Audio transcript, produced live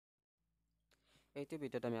এইটো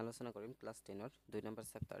ভিডিঅ'ত আমি আলোচনা কৰিম ক্লাছ 10ৰ 2 নম্বৰ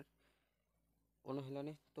চেপ্টাৰ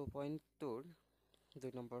অনুশীলনী 2.2ৰ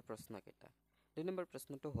 2 নম্বৰ প্ৰশ্নকেইটা। 2 নম্বৰ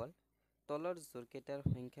প্ৰশ্নটো হ'ল তলৰ জোৰকেইটাৰ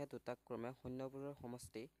সংখ্যা দুটাক ক্ৰমে শূন্যবোৰৰ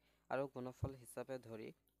সমষ্টি আৰু গুণফল হিচাপে ধৰি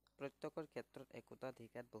প্ৰত্যেকৰ ক্ষেত্ৰত একোটা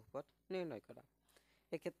দ্বিঘাত বহুপদ নিৰ্ণয় কৰা।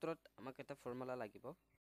 এই ক্ষেত্ৰত আমাক এটা ফৰ্মুলা লাগিব।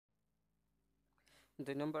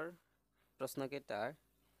 2 নম্বৰ প্ৰশ্নকেইটাৰ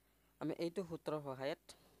আমি এইটো সূত্ৰৰ সহায়ত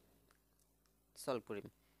সলভ কৰিম।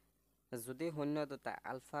 যদি শূন্য দুটা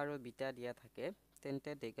আলফা আৰু বিটা দিয়া থাকে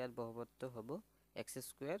তেন্তে দ্বিঘাত বহুপদটো হ'ব x²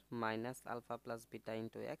 minus ULFA plus beta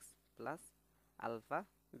into x plus ULFA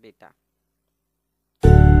beta.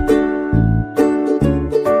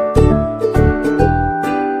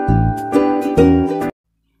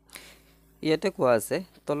 ইয়াতে কোৱা আছে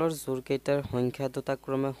তলৰ জোৰকেইটাৰ সংখ্যা দুটা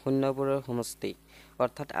ক্ৰমে শূন্যবোৰৰ সমষ্টি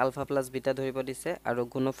অৰ্থাৎ আলফা প্লাছ বিটা ধৰিব দিছে আৰু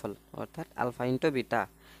গুণফল অৰ্থাৎ আলফা ইনটু বিটা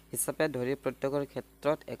হিচাপে ধৰি প্ৰত্যেকৰ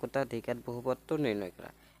ক্ষেত্ৰত একোটা দ্বিঘাত বহুপদটো নিৰ্ণয়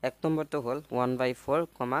কৰা। এক নম্বৰটো হ'ল 1/4,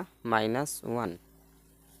 -1।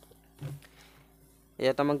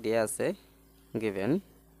 ইয়াত আমাক দিয়া আছে গিভেন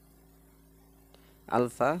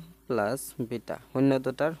আলফা প্লাছ বিটা শূন্য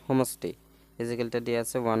দুটাৰ সমষ্টি ইজিকেলটো দিয়া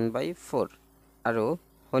আছে 1/4 আৰু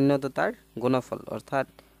শূন্য দুটাৰ গুণফল অৰ্থাৎ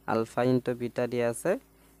আলফা ইনটু বিটা দিয়া আছে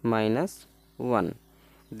 -1।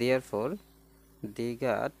 therefore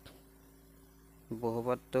দ্বিঘাত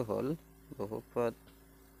বহুপদটো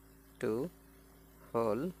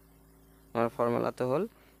হ'ল আমাৰ ফৰ্মুলাটো হ'ল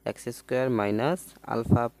x² minus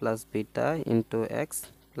ULFA plus beta into x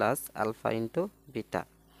plus ULFA into beta.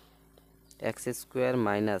 x²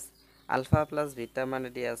 minus ULFA plus beta মানে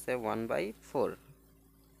দিয়া আছে 1/4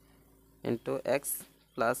 into x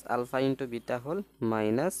plus ULFA into beta হ'ল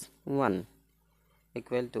 -1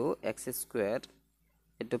 ইকুৱেল টু x²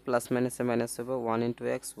 এটো প্লাছ মাইনাছে মাইনাছ হ'ব 1 ইনটু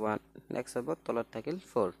x 1 x হ'ব তলত থাকিল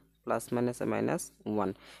 4 প্লাছ মাইনাছে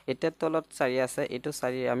 -1 এতিয়া তলত 4 আছে এটো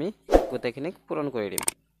 4 আমি গোটেইখিনিক পূৰণ কৰি দিম।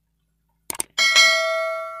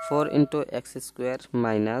 4 into x²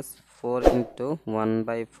 minus 4 into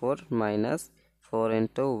 1/4 minus 4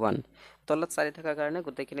 into 1 তলত 4 থাকাৰ কাৰণে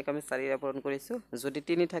গোটেইখিনিক আমি 4 ৰে পূৰণ কৰিছো। যদি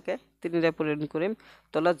 3 থাকে 3 ৰে পূৰণ কৰিম।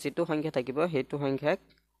 তলত যেটো সংখ্যা থাকিব হেতু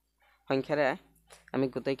সংখ্যাৰে আমি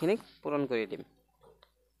গোটেইখিনিক পূৰণ কৰি দিম।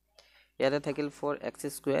 ইয়াতে থাকিল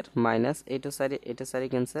 4x² মাইনাছ এইটো 4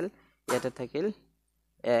 কেনসেল ইয়াতে থাকিল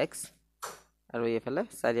x আৰু এইফালে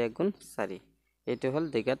 4 গুণ 4 এইটো হ'ল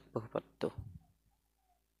দ্বিঘাত বহুপদটো।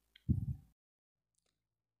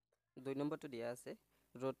 2 নম্বৰটো দিয়া আছে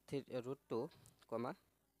 √2,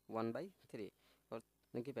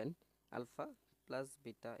 1/3 given alpha plus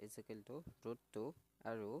beta is equal to √2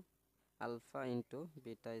 আৰু alpha into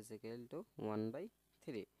beta is equal to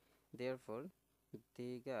 1/3 therefore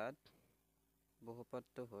দ্বিঘাত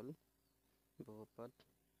বহুপদটো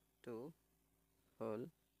হ'ল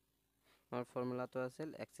আমাৰ ফৰ্মুলাটো আছিল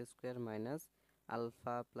x² minus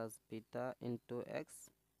ULFA plus beta into x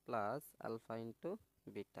plus ULFA into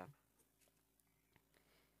beta.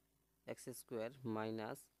 x²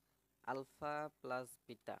 minus ULFA plus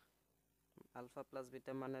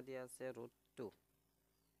beta মানে দিয়া আছে √2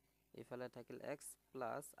 ইফালে থাকিল x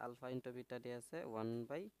plus ULFA into beta দিয়া আছে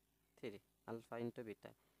 1/3 আলফা ইনটু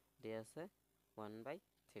বিটা দিয়া আছে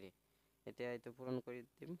 1/3 এতিয়া এটো পূৰণ কৰি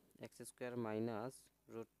দিম x² মাইনাছ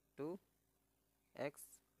 √2 x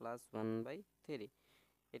প্লাছ 1/3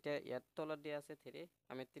 এতিয়া ইয়াত তলত দিয়া আছে 3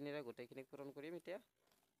 আমি 3 ৰে গোটেইখিনি পূৰণ কৰিম। এতিয়া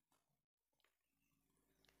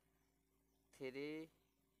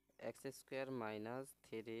 3x² মাইনাছ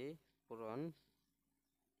 3 পূৰণ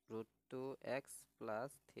 √2x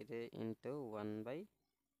প্লাছ 3 ইনটু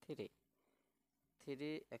 1/3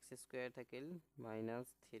 3x² থাকিল মাইনাছ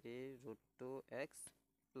 3 √2x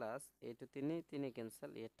প্লাছ এইটো 3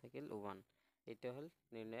 কেনসেল ইয়াত থাকিল 1 এইটো হ'ল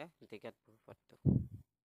নিৰ্ণয় দ্বিঘাত বহুপদটো।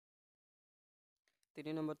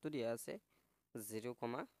 3 নম্বৰটো দিয়া আছে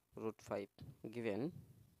 0,5 given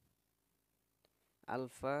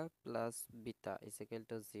alpha plus beta is equal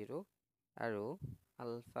to 0 আৰু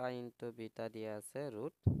alpha into beta দিয়া আছে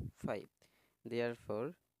 √5 therefore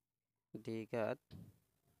দ্বিঘাত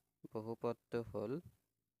বহুপদটো হ'ল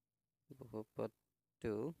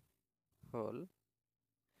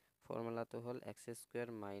ফৰ্মুলাটো হ'ল x²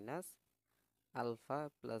 minus ULFA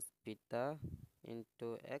plus beta into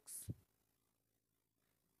x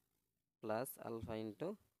plus ULFA into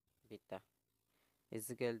beta is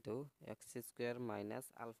equal to x² minus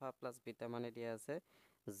alpha plus beta মানে দিয়া আছে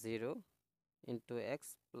 0 into x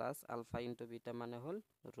plus alpha into beta মানে হল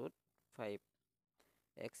 √5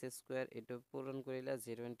 x² এটো পূৰণ কৰিলে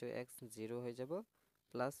 0 into x 0 হৈ যাব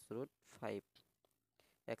plus √5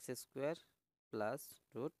 x² plus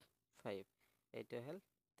 √5 এইটো হল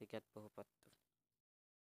দ্বিঘাত বহুপদটো।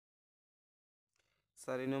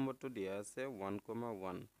 4 নম্বৰটো দিয়া আছে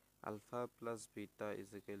 1,1 alpha plus beta is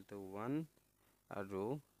equal to 1 আৰু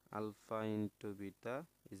alpha into beta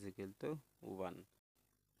is equal to 1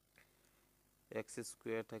 x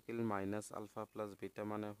square থাকিল minus alpha plus beta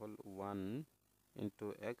মানে হল 1 into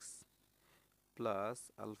x plus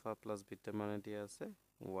alpha plus beta মানে দিয়া আছে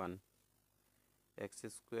 1 x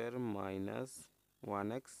square minus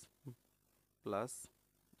 1x plus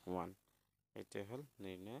 1 এটা হল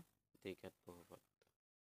নির্ণয় দ্বিঘাত বহুপদ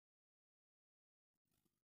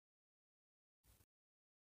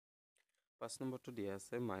 5 নম্বৰটো দিয়া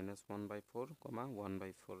আছে -1/4,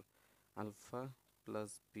 1/4 alpha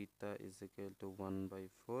plus beta is equal to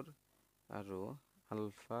 1/4 আৰু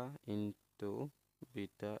alpha into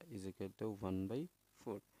beta is equal to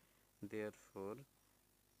 1/4 therefore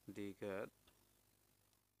দ্বিঘাত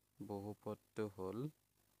বহুপদটো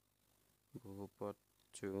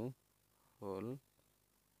হল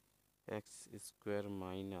x square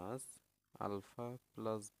minus alpha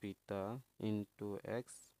plus beta into x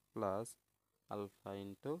plus alpha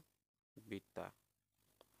into beta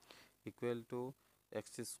equal to x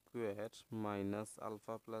square minus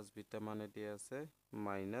alpha plus beta মানে দিয়া আছে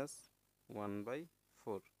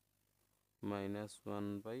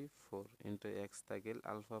 -1/4 into x থাকিল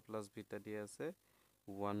alpha plus beta দিয়া আছে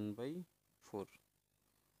 1/4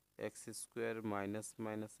 x square minus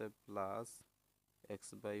plus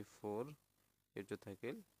x/4 এটো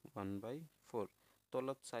থাকিল 1/4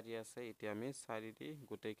 তলত 4 আছে এতিয়া আমি 4 দি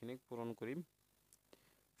গোটেইখিনি পূৰণ কৰিম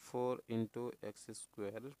 4 into x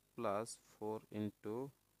square plus 4 into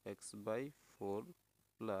x/4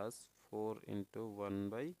 plus 4 into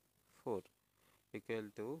 1/4 equal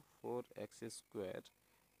to 4x square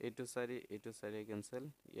এটো 4 cancel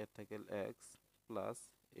ইয়াত থাকিল x plus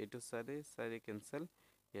এটো 4 cancel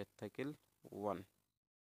ইয়াত থাকিল 1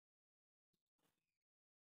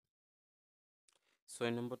 6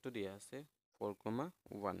 নম্বৰটো দিয়া আছে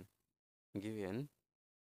 4,1 given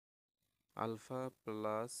alpha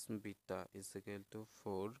plus beta is equal to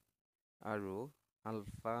 4 আৰু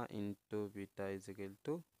alpha into beta is equal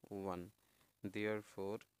to 1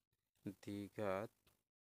 therefore দ্বিঘাত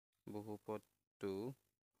বহুপদটো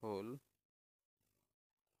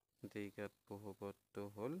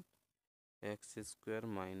হল x square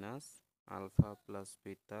minus alpha plus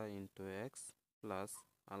beta into x plus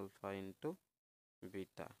alpha into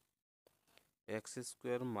beta x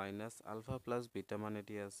square minus alpha plus beta মানে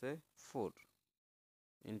দিয়া আছে 4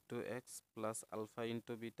 into x plus alpha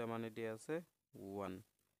into beta মানে দিয়া আছে 1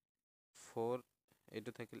 4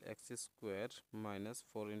 এটো থাকিল x square minus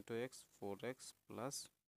 4 into x 4x plus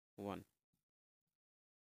 1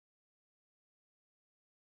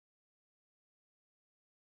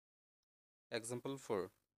 example 4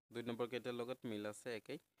 দুই number কেইটাৰ লগত মিল আছে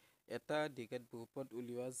একেই এটা দ্বিঘাত বহুপদ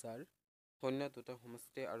উলিওৱা যাৰ শূন্য দুটা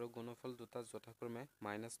সমষ্টি আৰু গুণফল দুটা যথাক্ৰমে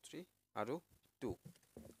 -3 আৰু 2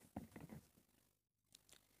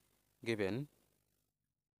 given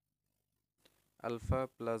alpha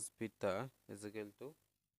plus beta is equal to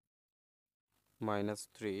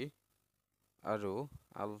 -3 আৰু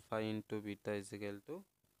alpha into beta is equal to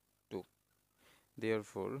 2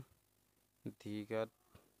 therefore দ্বিঘাত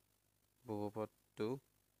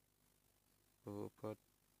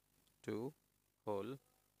বহুপদটো হল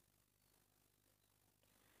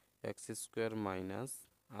x square minus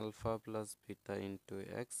alpha plus beta into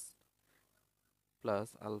x plus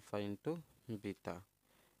alpha into beta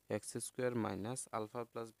x square minus alpha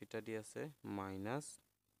plus beta di আছে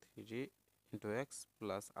 -3 into x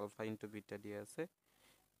plus alpha into beta di আছে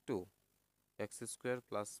 2 x square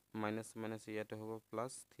plus minus ইয়াতে হ'ব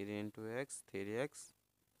plus 3 into x 3x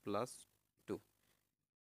plus